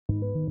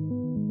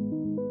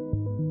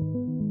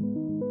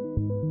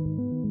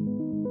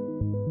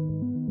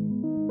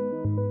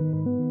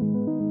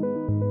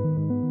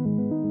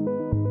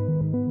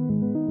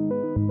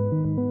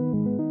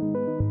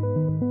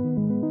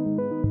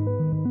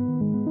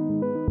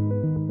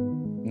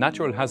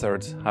natural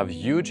hazards have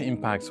huge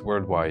impacts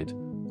worldwide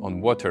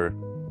on water,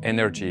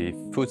 energy,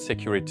 food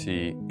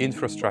security,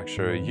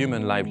 infrastructure,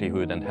 human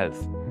livelihood and health.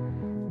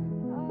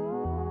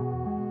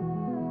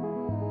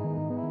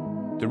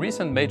 The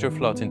recent major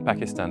floods in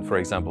Pakistan, for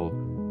example,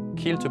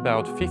 killed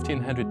about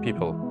 1,500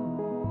 people,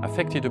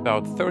 affected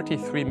about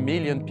 33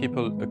 million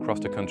people across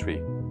the country,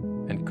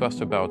 and cost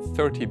about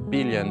 $30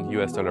 billion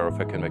of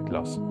economic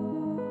loss.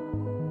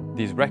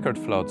 These record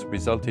floods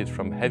resulted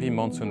from heavy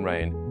monsoon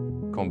rain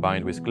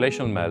combined with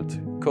glacial melt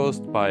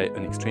caused by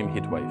an extreme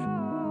heat wave.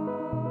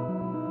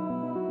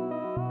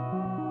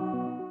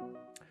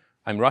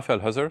 I'm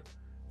Raphaël Huser,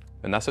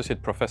 an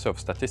associate professor of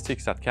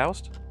statistics at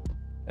KAUST,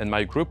 and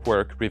my group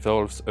work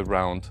revolves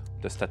around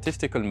the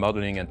statistical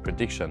modeling and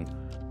prediction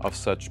of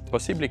such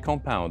possibly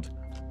compound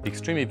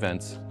extreme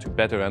events to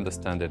better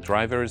understand their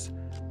drivers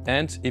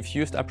and, if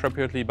used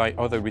appropriately by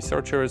other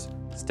researchers,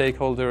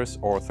 stakeholders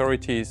or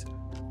authorities,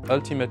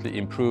 ultimately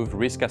improve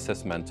risk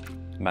assessment,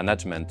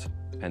 management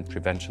and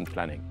prevention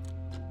planning.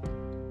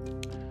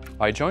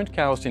 I joined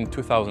KAUST in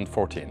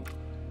 2014,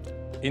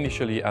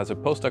 initially as a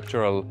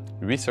postdoctoral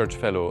research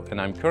fellow,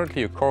 and I'm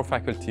currently a core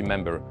faculty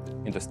member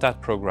in the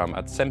STAT program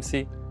at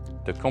SEMSI,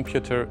 the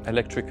Computer,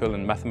 Electrical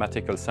and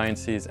Mathematical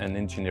Sciences and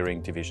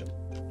Engineering Division.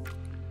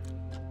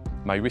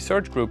 My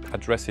research group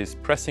addresses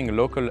pressing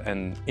local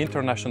and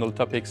international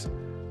topics,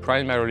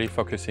 primarily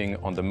focusing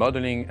on the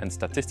modeling and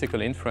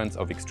statistical inference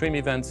of extreme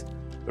events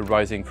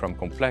arising from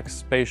complex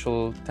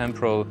spatial,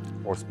 temporal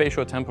or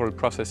spatio-temporal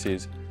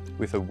processes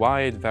with a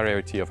wide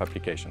variety of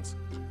applications,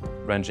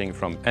 ranging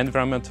from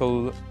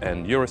environmental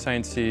and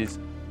neurosciences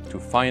to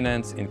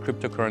finance in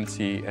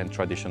cryptocurrency and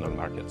traditional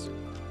markets.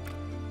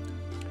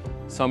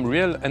 Some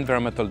real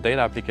environmental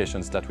data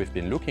applications that we've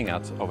been looking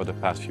at over the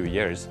past few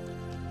years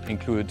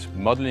include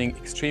modeling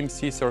extreme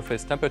sea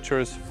surface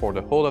temperatures for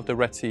the whole of the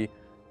Red Sea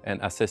and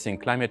assessing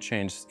climate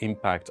change's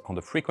impact on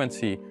the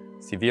frequency,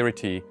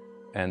 severity,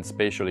 and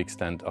spatial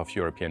extent of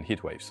European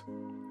heat waves.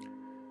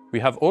 We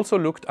have also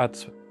looked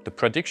at the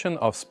prediction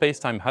of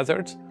space-time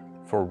hazards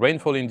for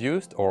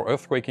rainfall-induced or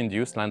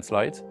earthquake-induced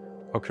landslides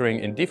occurring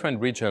in different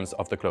regions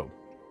of the globe.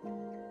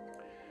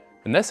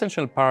 An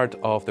essential part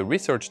of the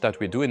research that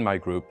we do in my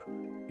group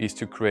is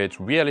to create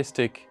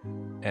realistic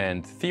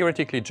and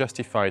theoretically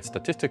justified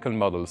statistical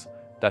models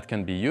that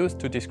can be used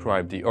to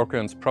describe the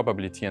occurrence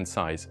probability and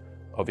size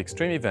of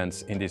extreme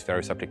events in these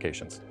various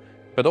applications,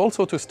 but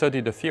also to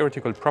study the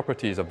theoretical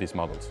properties of these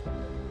models.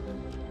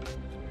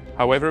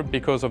 However,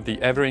 because of the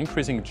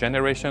ever-increasing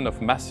generation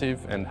of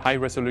massive and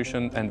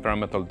high-resolution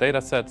environmental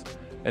datasets,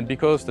 and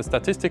because the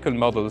statistical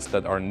models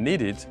that are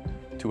needed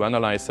to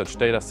analyze such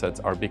datasets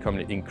are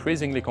becoming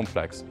increasingly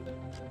complex,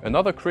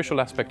 another crucial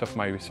aspect of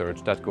my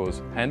research that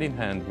goes hand in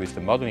hand with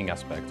the modeling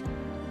aspect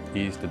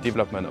is the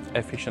development of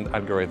efficient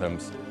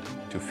algorithms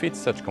to fit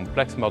such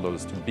complex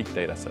models to big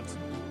datasets.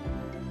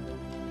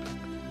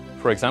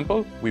 For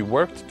example, we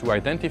worked to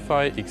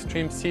identify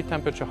extreme sea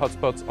temperature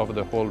hotspots over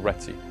the whole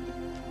Red Sea,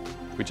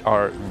 which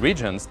are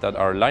regions that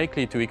are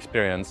likely to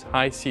experience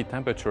high sea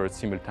temperatures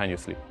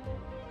simultaneously.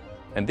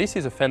 And this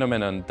is a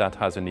phenomenon that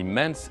has an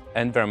immense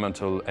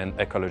environmental and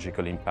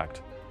ecological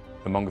impact.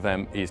 Among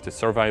them is the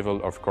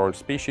survival of coral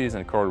species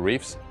and coral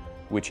reefs,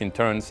 which in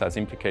turn has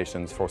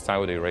implications for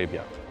Saudi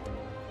Arabia.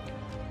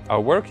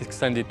 Our work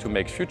extended to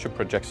make future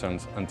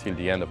projections until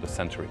the end of the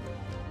century.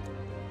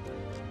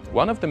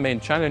 One of the main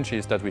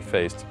challenges that we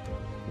faced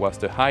was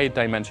the high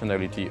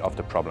dimensionality of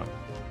the problem.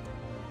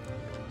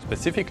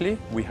 Specifically,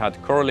 we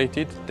had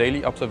correlated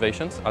daily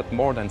observations at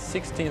more than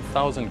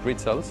 16,000 grid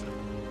cells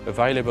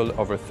available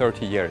over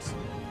 30 years.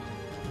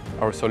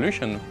 Our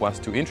solution was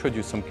to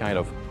introduce some kind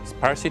of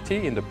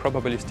sparsity in the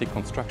probabilistic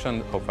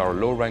construction of our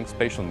low-rank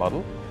spatial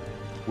model,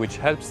 which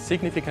helps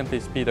significantly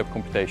speed up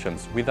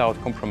computations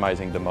without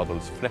compromising the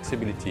model's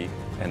flexibility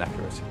and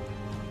accuracy.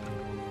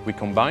 We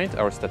combined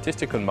our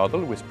statistical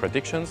model with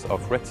predictions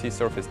of Red Sea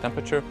surface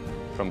temperature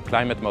from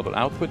climate model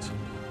outputs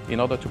in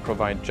order to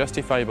provide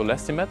justifiable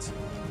estimates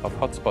of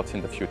hotspots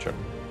in the future.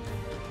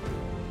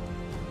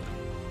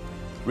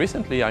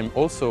 Recently, I'm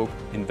also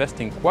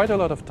investing quite a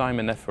lot of time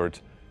and effort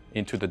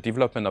into the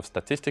development of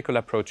statistical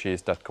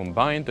approaches that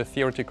combine the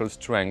theoretical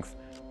strength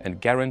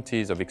and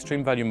guarantees of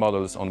extreme value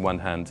models on one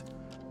hand,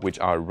 which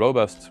are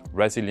robust,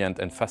 resilient,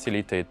 and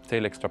facilitate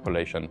tail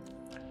extrapolation,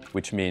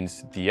 which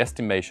means the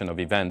estimation of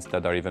events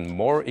that are even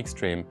more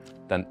extreme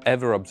than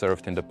ever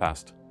observed in the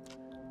past,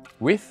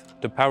 with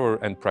the power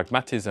and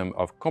pragmatism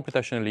of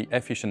computationally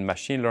efficient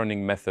machine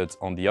learning methods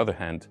on the other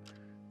hand,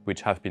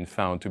 which have been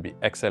found to be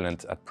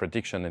excellent at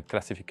prediction and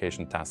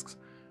classification tasks,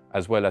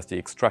 as well as the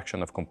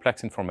extraction of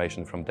complex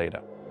information from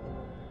data.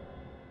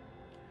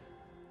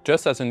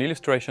 Just as an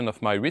illustration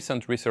of my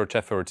recent research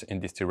efforts in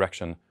this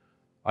direction,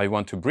 I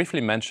want to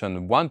briefly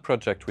mention one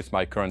project with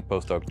my current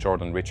postdoc,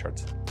 Jordan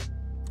Richards.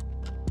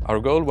 Our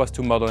goal was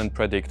to model and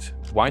predict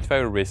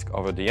wildfire risk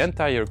over the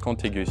entire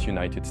contiguous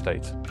United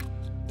States.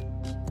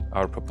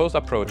 Our proposed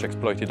approach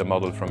exploited a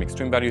model from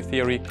extreme value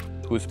theory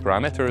whose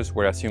parameters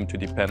were assumed to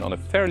depend on a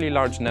fairly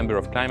large number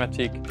of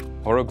climatic,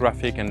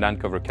 orographic, and land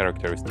cover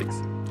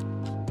characteristics.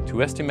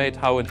 To estimate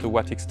how and to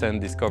what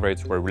extent these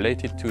coverage were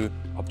related to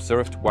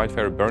observed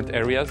wildfire burnt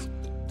areas,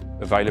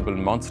 available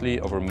monthly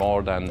over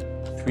more than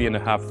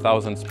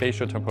 3,500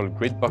 spatio-temporal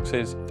grid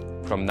boxes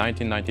from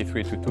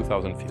 1993 to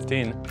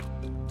 2015,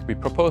 we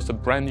proposed a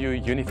brand new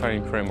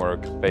unifying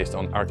framework based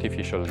on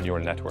artificial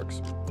neural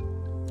networks.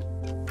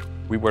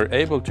 We were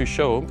able to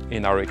show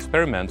in our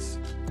experiments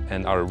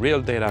and our real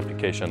data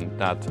application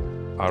that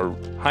our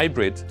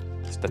hybrid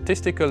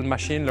statistical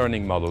machine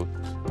learning model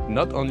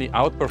not only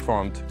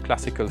outperformed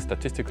classical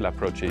statistical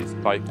approaches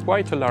by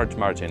quite a large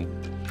margin,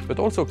 but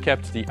also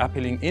kept the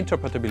appealing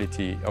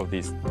interpretability of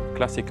these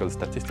classical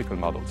statistical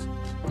models.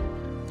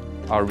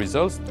 Our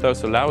results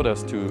thus allowed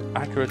us to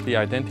accurately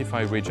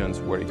identify regions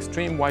where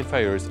extreme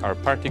wildfires are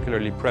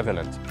particularly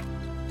prevalent,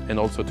 and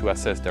also to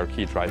assess their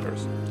key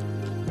drivers.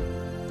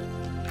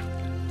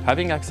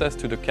 Having access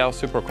to the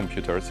KAUST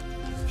supercomputers,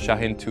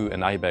 Shaheen 2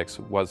 and IBEX,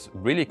 was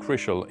really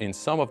crucial in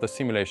some of the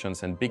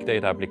simulations and big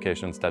data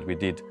applications that we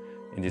did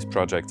in this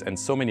project and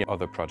so many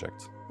other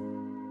projects.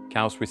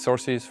 KAUST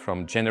resources,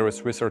 from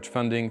generous research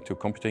funding to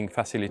computing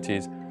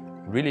facilities,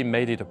 really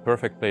made it a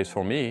perfect place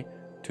for me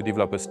to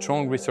develop a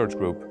strong research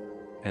group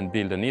and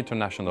build an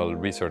international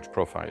research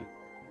profile.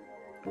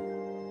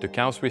 The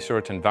KAUST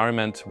research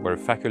environment, where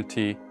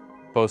faculty,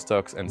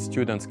 postdocs and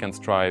students can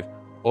strive,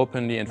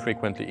 openly and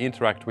frequently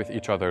interact with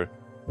each other,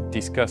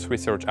 discuss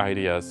research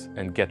ideas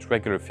and get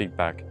regular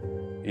feedback,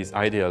 is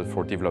ideal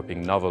for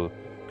developing novel,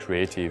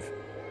 creative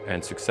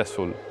and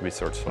successful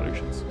research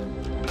solutions.